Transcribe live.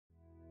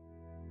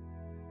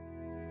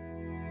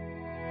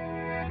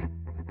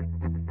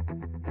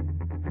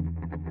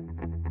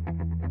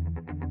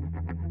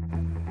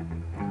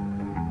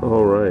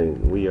Alright,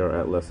 we are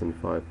at lesson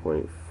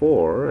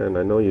 5.4, and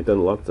I know you've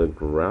done lots of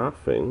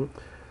graphing,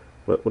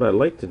 but what I'd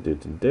like to do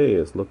today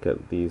is look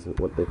at these,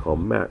 what they call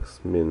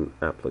max-min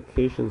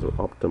applications or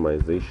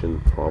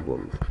optimization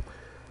problems.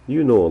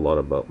 You know a lot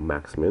about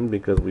max-min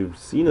because we've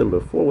seen them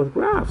before with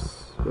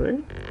graphs,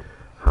 right?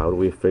 How do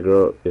we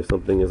figure out if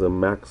something is a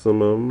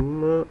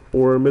maximum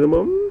or a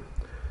minimum?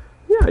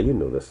 Yeah, you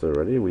know this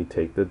already. We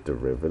take the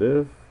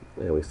derivative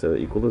and we set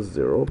it equal to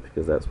 0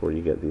 because that's where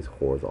you get these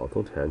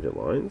horizontal tangent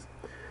lines.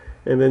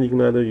 And then you can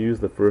either use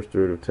the first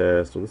derivative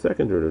test or the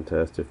second derivative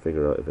test to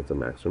figure out if it's a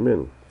max or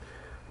min.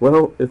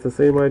 Well, it's the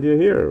same idea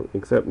here,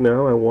 except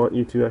now I want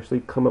you to actually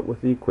come up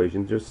with the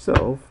equations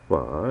yourself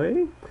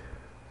by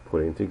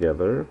putting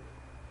together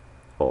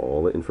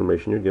all the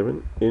information you're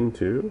given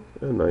into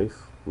a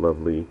nice,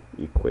 lovely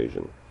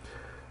equation.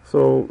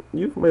 So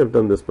you might have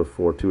done this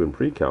before too in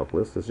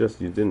pre-calculus. It's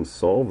just you didn't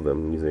solve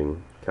them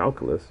using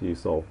calculus. You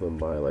solved them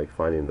by like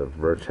finding the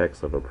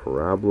vertex of a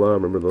parabola.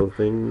 Remember those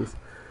things?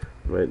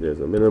 Right, there's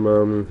a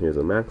minimum, here's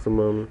a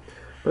maximum,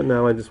 but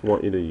now I just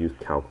want you to use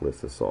calculus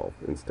to solve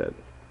instead.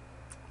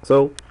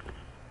 So,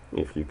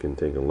 if you can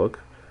take a look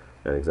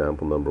at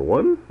example number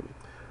 1,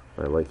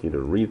 I'd like you to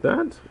read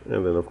that,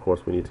 and then of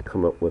course we need to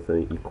come up with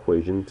an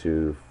equation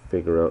to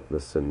figure out the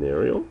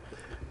scenario.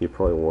 You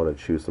probably want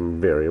to choose some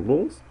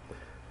variables,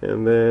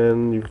 and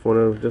then you want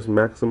to just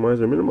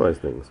maximize or minimize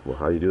things. Well,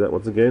 how do you do that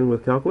once again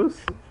with calculus?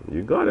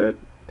 You got it!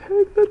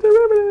 Take the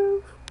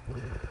derivative!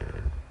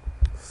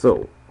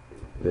 So,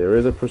 there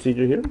is a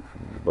procedure here,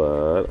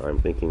 but I'm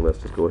thinking let's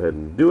just go ahead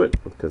and do it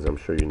because I'm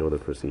sure you know the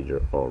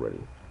procedure already.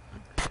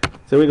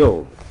 So here we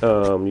go.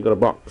 You got a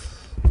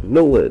box,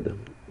 no lid.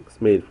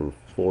 It's made from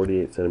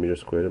 48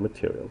 centimeters squared of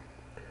material.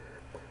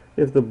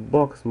 If the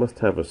box must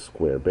have a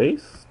square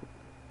base,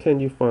 can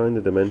you find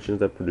the dimensions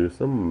that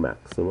produce a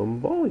maximum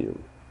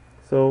volume?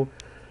 So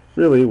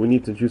really, we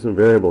need to choose some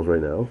variables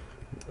right now.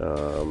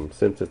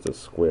 Since it's a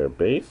square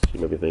base, you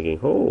might be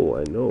thinking, oh,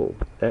 I know,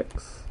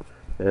 x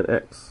and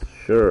x,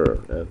 sure,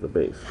 as the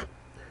base.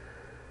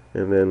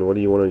 And then what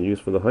do you want to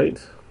use for the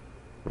height?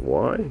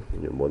 Y.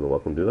 You're more than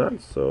welcome to do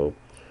that. So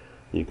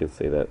you can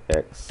say that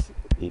x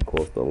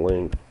equals the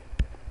length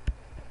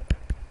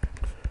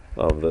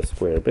of the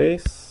square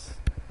base.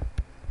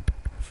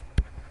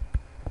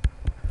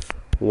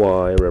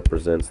 Y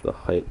represents the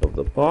height of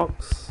the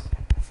box.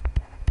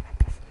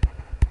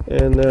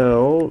 And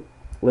now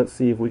let's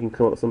see if we can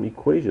come up with some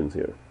equations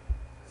here.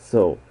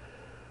 So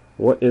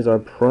what is our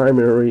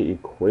primary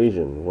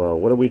equation? Well,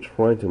 what are we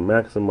trying to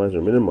maximize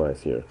or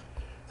minimize here? It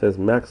says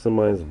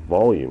maximize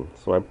volume.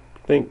 So I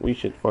think we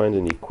should find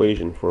an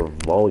equation for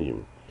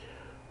volume.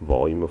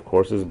 Volume, of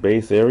course, is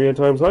base area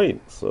times height.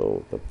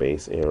 So the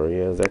base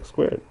area is x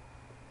squared.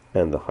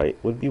 And the height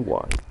would be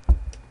y.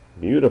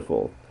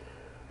 Beautiful.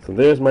 So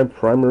there's my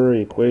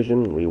primary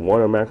equation. We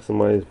want to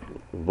maximize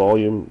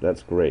volume.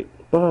 That's great.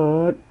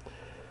 But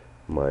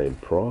my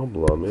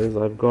problem is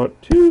I've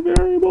got two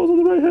variables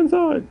on the right-hand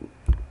side.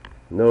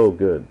 No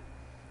good.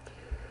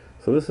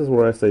 So this is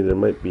where I say there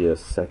might be a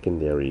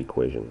secondary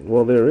equation.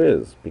 Well, there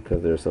is,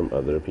 because there's some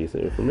other piece of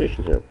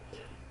information here.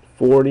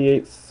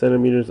 48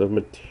 centimeters of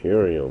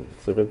material.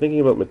 So if I'm thinking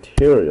about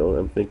material,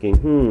 I'm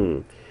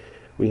thinking,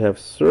 we have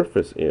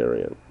surface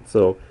area.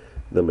 So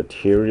the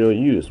material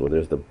used, well,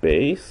 there's the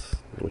base,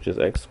 which is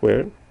x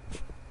squared,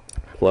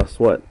 plus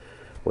what?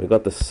 Well, we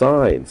got the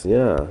sides,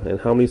 yeah.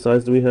 And how many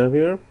sides do we have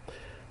here?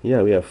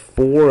 Yeah, we have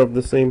 4 of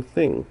the same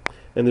thing.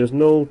 And there's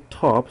no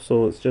top,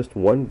 so it's just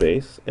one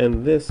base,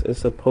 and this is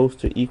supposed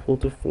to equal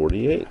to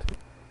 48.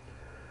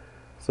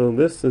 So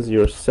this is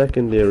your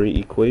secondary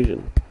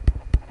equation.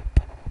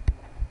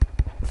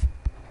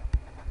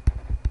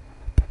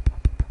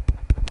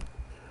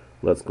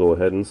 Let's go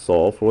ahead and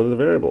solve for one of the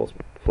variables.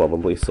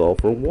 Probably solve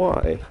for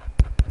y.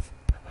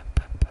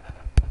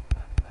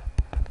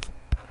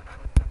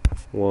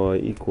 Y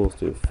equals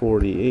to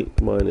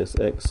 48 minus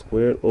x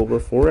squared over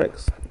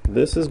 4x.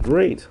 This is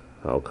great.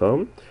 How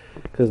come?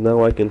 Because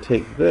now I can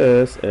take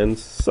this and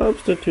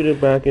substitute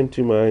it back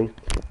into my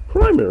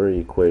primary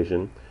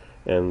equation,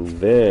 and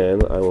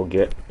then I will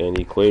get an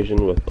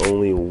equation with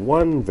only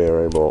one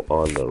variable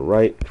on the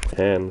right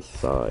hand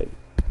side.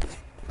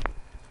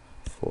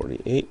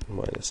 48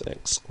 minus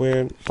x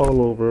squared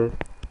all over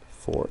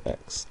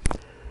 4x.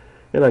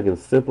 And I can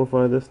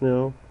simplify this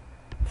now.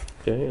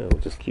 Okay, I'll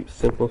just keep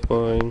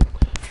simplifying.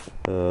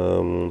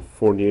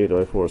 48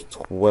 divided by 4 is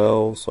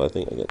 12, so I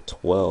think I get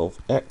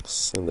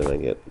 12x, and then I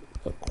get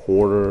a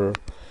quarter.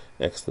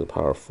 X to the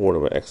power of 4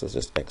 divided by x is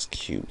just x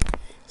cubed.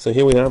 So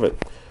here we have it.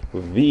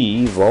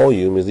 V,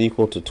 volume, is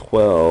equal to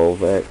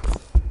 12x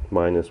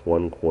minus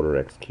 1/4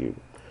 x cubed.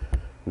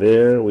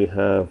 There we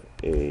have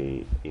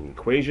an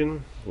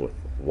equation with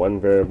one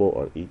variable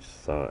on each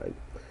side.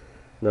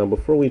 Now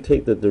before we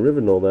take the derivative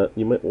and all that,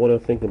 you might want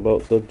to think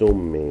about the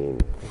domain.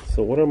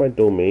 So what are my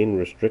domain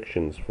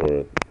restrictions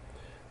for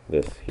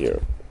this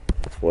here?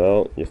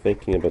 Well, you're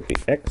thinking about the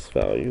x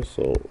value,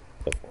 so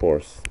of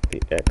course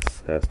the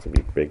x has to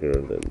be bigger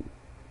than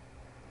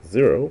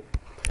 0.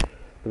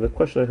 And the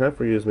question I have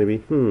for you is maybe,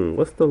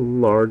 what's the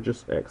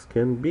largest x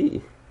can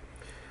be?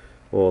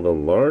 Well, the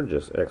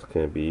largest x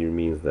can be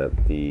means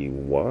that the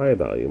y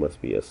value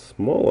must be as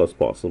small as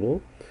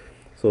possible.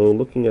 So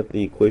looking at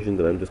the equation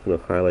that I'm just going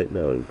to highlight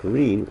now in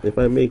green, if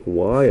I make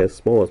y as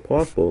small as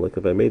possible, like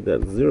if I made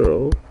that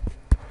 0,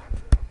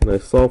 and I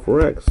solve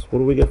for x, what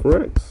do we get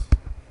for x?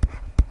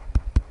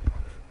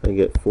 I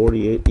get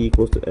 48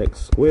 equals to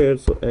x squared,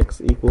 so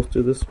x equals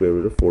to the square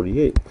root of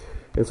 48.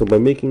 And so by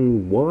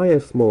making y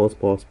as small as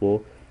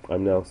possible,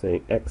 I'm now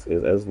saying x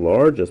is as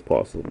large as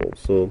possible.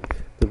 So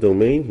the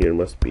domain here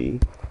must be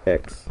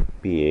x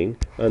being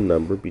a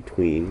number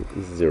between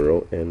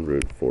 0 and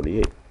root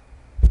 48.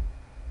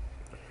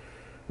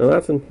 Now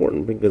that's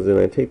important because when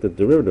I take the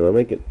derivative, I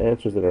might get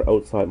answers that are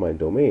outside my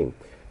domain.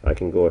 I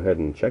can go ahead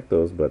and check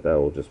those, but that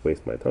will just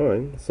waste my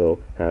time. So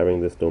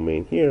having this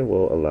domain here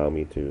will allow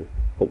me to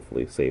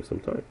hopefully save some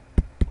time.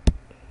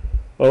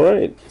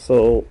 Alright,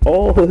 so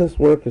all this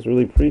work is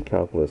really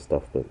pre-calculus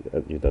stuff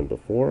that you've done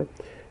before.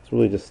 It's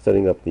really just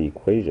setting up the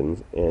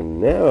equations, and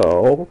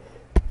now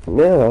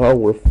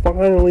we're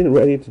finally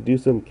ready to do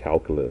some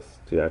calculus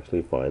to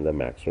actually find the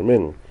max or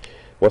min.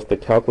 What's the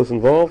calculus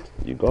involved?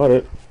 You got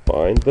it.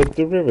 Find the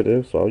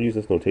derivative. So I'll use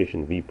this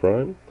notation v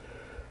prime.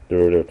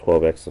 Derivative of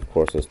 12x, of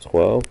course, is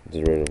 12.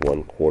 Derivative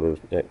of 1/4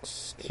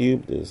 x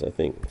cubed is, I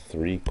think,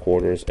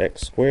 3/4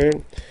 x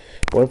squared.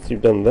 Once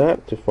you've done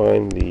that, to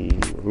find the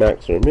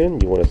max or min,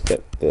 you want to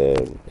set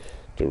the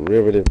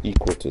derivative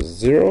equal to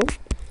 0.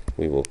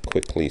 We will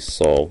quickly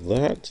solve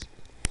that.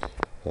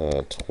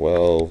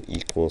 12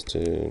 equals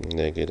to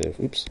negative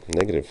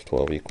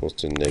 12 equals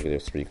to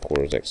negative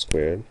 3/4 x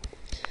squared.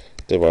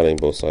 Dividing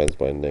both sides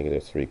by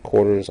negative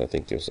 3/4, I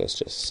think gives us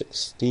just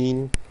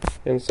 16.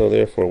 And so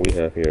therefore we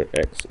have here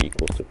x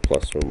equals to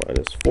plus or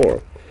minus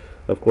 4.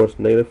 Of course,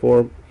 negative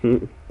 4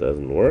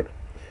 doesn't work.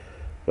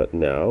 But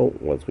now,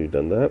 once we've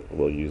done that,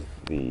 we'll use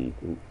the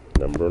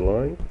number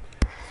line.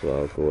 So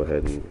I'll go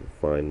ahead and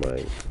find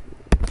my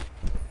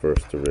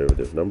first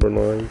derivative number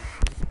line.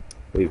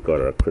 We've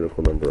got our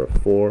critical number of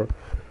 4.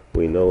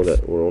 We know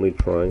that we're only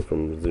trying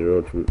from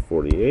 0 to root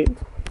 48.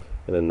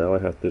 And then now I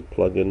have to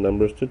plug in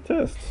numbers to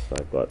test.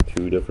 I've got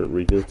 2 different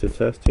regions to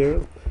test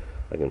here.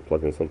 I can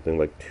plug in something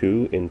like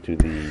 2 into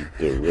the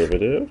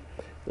derivative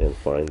and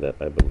find that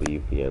I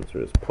believe the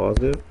answer is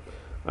positive.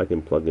 I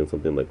can plug in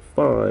something like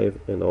 5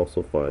 and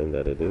also find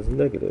that it is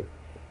negative.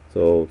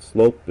 So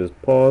slope is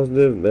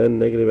positive, then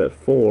negative at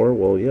 4.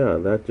 Well, yeah,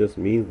 that just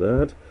means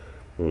that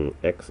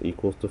x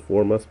equals to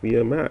 4 must be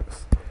a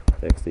max.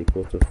 X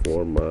equals to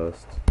 4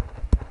 must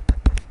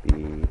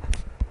be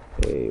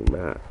a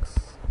max.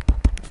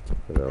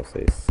 And I'll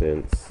say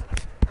since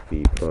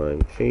b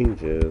prime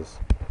changes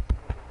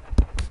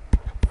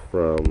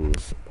from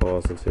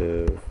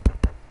positive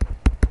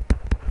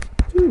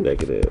to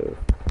negative.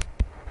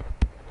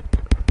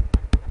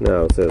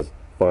 Now it says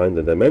find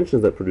the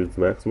dimensions that produce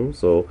the maximum,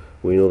 so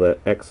we know that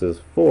x is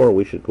 4.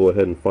 We should go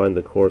ahead and find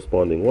the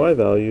corresponding y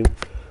value.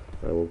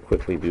 I will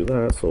quickly do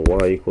that. So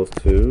y equals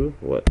to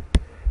what?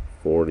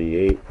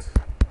 48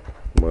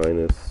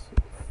 minus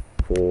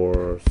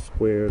 4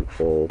 squared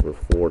all over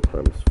 4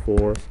 times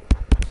 4.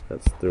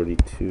 That's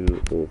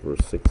 32 over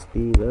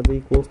 16. That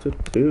equals to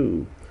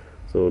 2.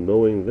 So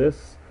knowing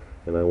this,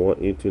 and I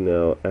want you to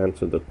now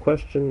answer the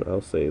question, I'll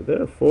say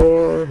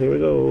therefore, here we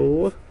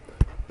go,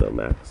 the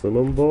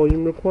maximum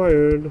volume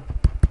required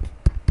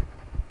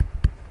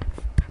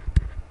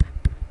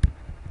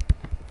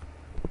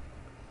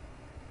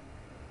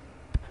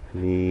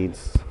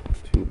needs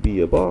to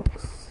be a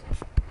box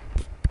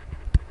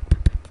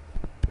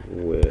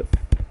with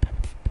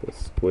the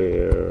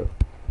square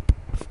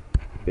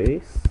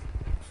base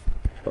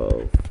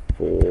of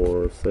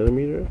 4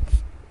 centimeters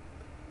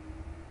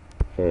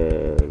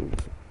and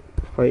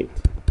height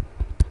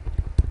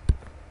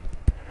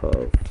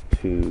of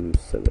 2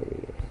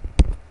 centimeters.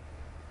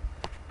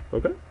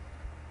 Okay?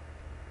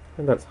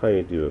 And that's how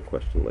you do a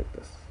question like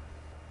this.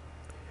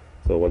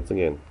 So once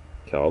again,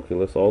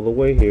 calculus all the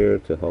way here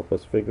to help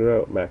us figure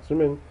out max or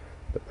min.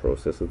 The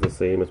process is the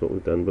same as what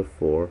we've done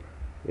before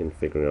in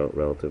figuring out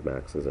relative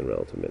maxes and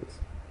relative mins.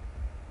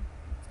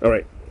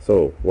 Alright,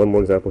 so one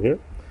more example here.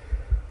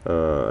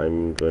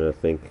 I'm going to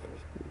think,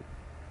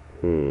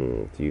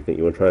 do you think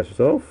you want to try this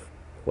yourself?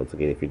 Once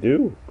again, if you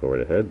do, go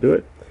right ahead, do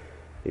it.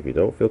 If you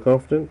don't feel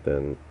confident,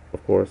 then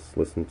of course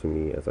listen to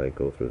me as I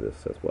go through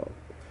this as well.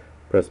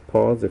 Press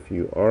pause if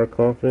you are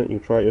confident you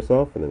try it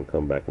yourself, and then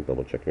come back and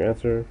double check your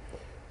answer.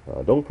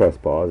 Don't press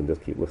pause and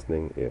just keep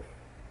listening if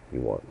you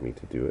want me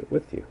to do it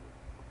with you.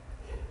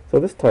 So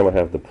this time I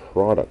have the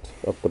product.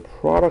 Of the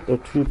product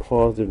of 2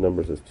 positive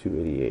numbers is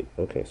 288.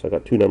 Okay, so I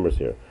got 2 numbers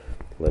here.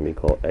 Let me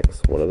call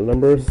x one of the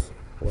numbers,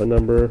 one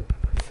number,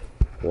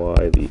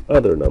 y the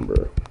other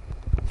number.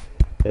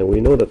 And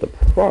we know that the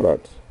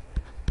product,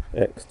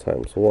 x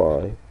times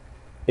y,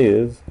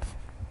 is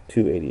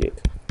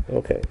 288.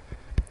 Okay.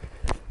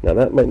 Now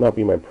that might not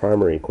be my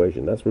primary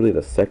equation. That's really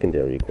the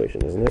secondary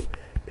equation, isn't it?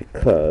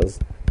 Because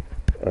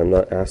I'm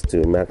not asked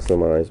to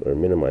maximize or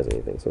minimize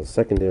anything. So the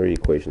secondary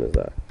equation is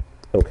that.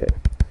 Okay.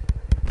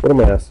 What am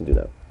I asked to do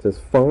now? It says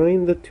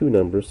find the 2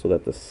 numbers so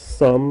that the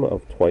sum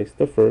of twice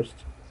the first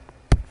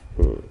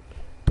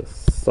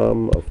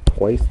sum of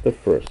twice the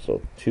first.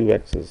 So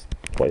 2x is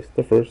twice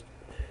the first,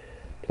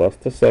 plus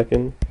the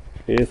second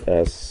is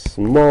as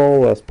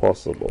small as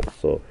possible.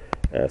 So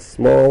as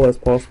small as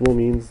possible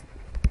means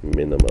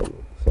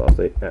minimum. So I'll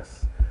say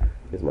S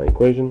is my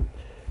equation.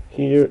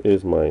 Here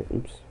is my,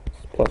 oops,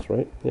 it's plus,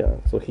 right? Yeah,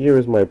 so here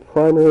is my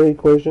primary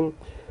equation.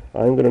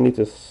 I'm going to need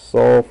to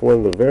solve for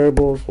one of the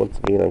variables. Once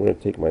again, I'm going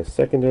to take my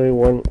secondary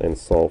one and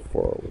solve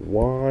for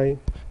y.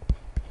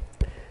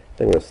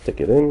 Then I'm going to stick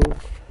it in.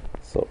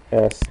 So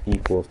S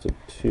equals to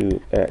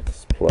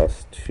 2x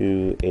plus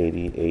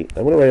 288.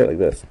 I'm going to write it like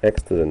this,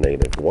 x to the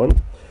negative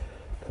 1,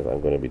 because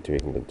I'm going to be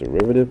taking the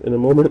derivative in a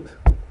moment.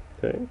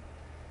 Okay.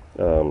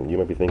 You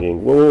might be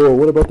thinking, whoa,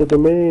 what about the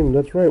domain?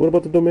 That's right, what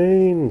about the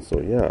domain? So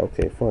yeah,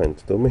 okay, fine,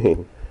 it's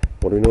domain.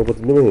 What do we know about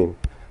the domain?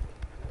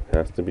 It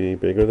has to be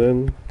bigger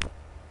than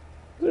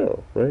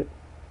 0, right?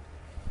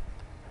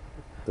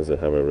 Does it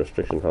have a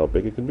restriction how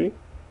big it could be?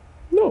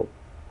 No.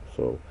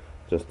 So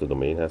just the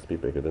domain has to be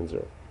bigger than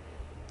 0.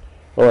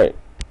 Alright,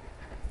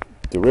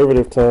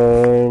 derivative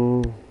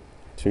time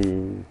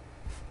to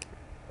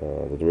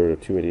the derivative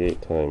of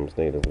 288 times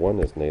negative 1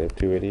 is negative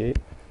 288,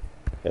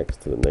 x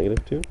to the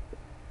negative 2.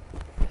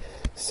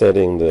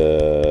 Setting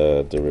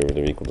the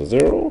derivative equal to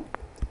 0,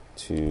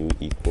 2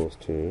 equals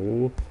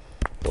to,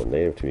 or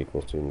negative 2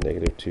 equals to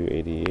negative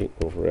 288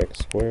 over x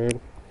squared.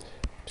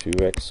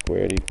 2x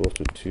squared equals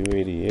to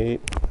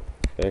 288.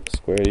 X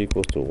squared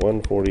equals to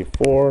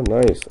 144.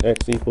 Nice.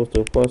 X equals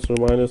to plus or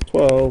minus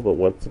 12. But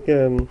once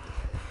again,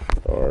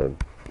 our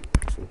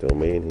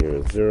domain here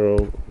is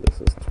 0.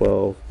 This is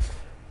 12.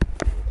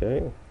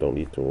 Okay. Don't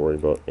need to worry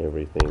about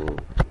everything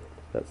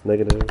that's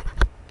negative.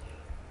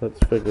 Let's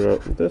figure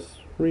out this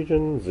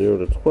region,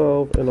 0 to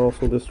 12, and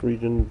also this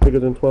region bigger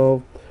than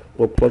 12.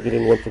 We'll plug it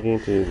in once again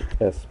to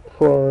S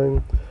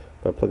prime.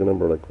 If I plug a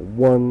number like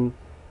 1,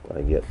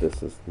 I get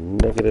this is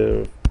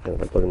negative. And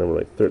if I plug a number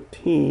like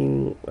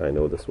 13, I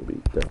know this will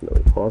be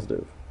definitely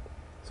positive.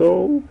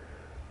 So,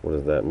 what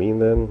does that mean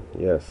then?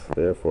 Yes,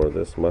 therefore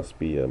this must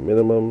be a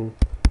minimum.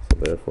 So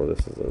therefore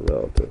this is a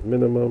relative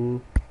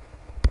minimum,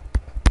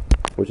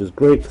 which is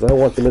great because I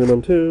want the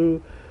minimum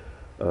too.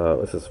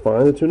 This is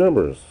find the two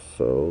numbers.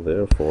 So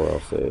therefore I'll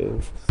say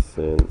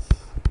since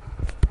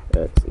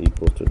x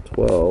equals to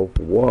 12,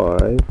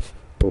 y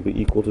will be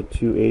equal to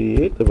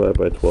 288 divided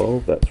by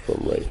 12. That's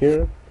from right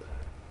here.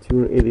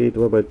 288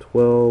 divided by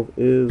 12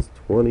 is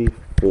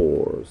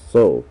 24.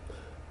 So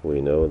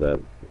we know that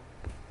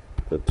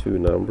the two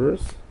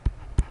numbers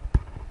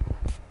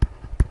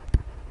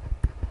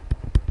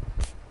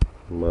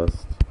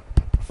must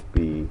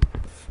be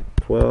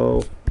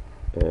 12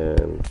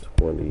 and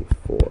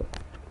 24.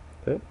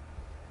 Okay?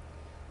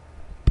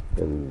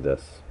 And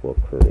this will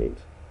create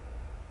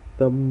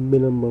the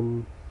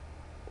minimum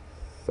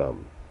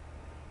sum.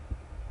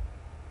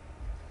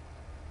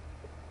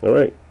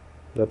 Alright,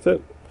 that's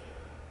it.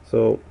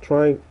 So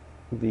try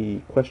the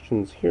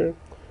questions here.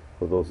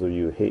 For those of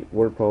you who hate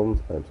word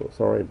problems, I'm so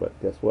sorry, but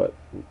guess what?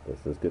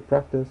 This is good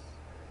practice.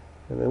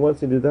 And then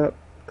once you do that,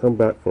 come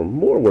back for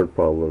more word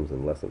problems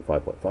in lesson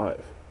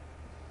 5.5.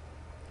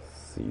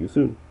 See you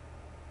soon.